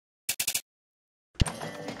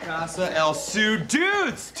Casa El Su.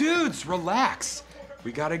 Dudes, relax.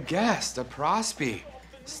 We got a guest, a prospy.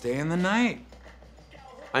 Stay in the night.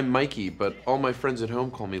 I'm Mikey, but all my friends at home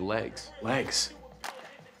call me Legs. Legs?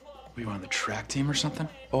 Were you on the track team or something?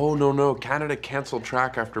 Oh, no. Canada canceled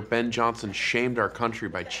track after Ben Johnson shamed our country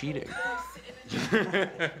by cheating. And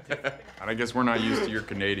I guess we're not used to your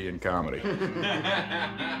Canadian comedy.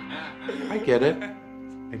 I get it.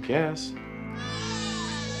 I guess.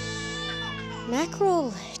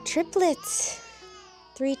 Mackerel, triplets.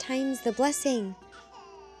 3 times the blessing.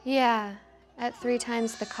 Yeah, at 3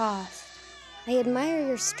 times the cost. I admire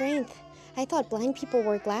your strength. I thought blind people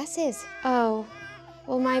wore glasses. Oh,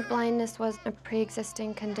 well, my blindness wasn't a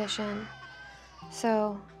pre-existing condition,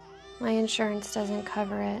 so my insurance doesn't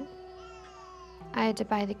cover it. I had to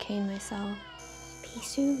buy the cane myself. Pea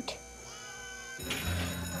suit.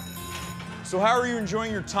 So how are you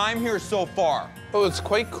enjoying your time here so far? Oh, it's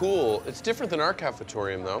quite cool. It's different than our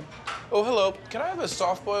cafetorium, though. Oh, hello. Can I have a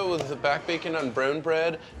soft boil with the back bacon on brown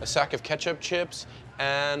bread, a sack of ketchup chips,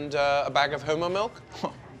 and a bag of homo milk?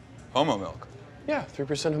 Homo milk. Yeah,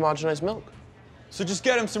 3% homogenized milk. So just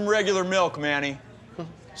get him some regular milk, Manny.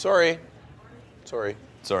 Sorry. It's all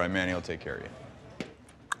right, Manny, I'll take care of you.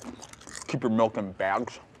 Keep your milk in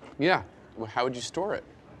bags. Yeah. Well, how would you store it?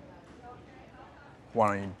 Why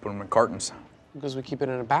don't you put them in cartons? Because we keep it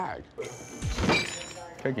in a bag.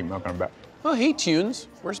 Okay, keep milk in a bag. Oh, hey, Tunes.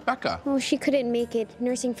 Where's Becca? Oh, she couldn't make it.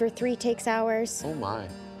 Nursing for 3 takes hours. Oh, my.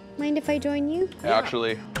 Mind if I join you? Yeah.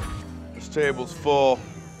 Actually, this table's full.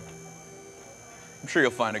 I'm sure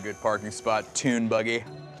you'll find a good parking spot, Tune Buggy.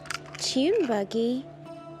 Tune buggy?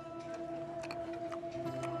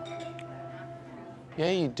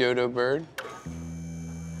 Yeah, you dodo bird.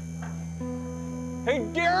 Hey,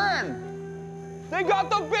 Darren! They got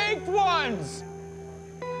the baked ones!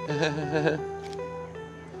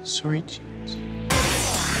 Sorry, Tunes.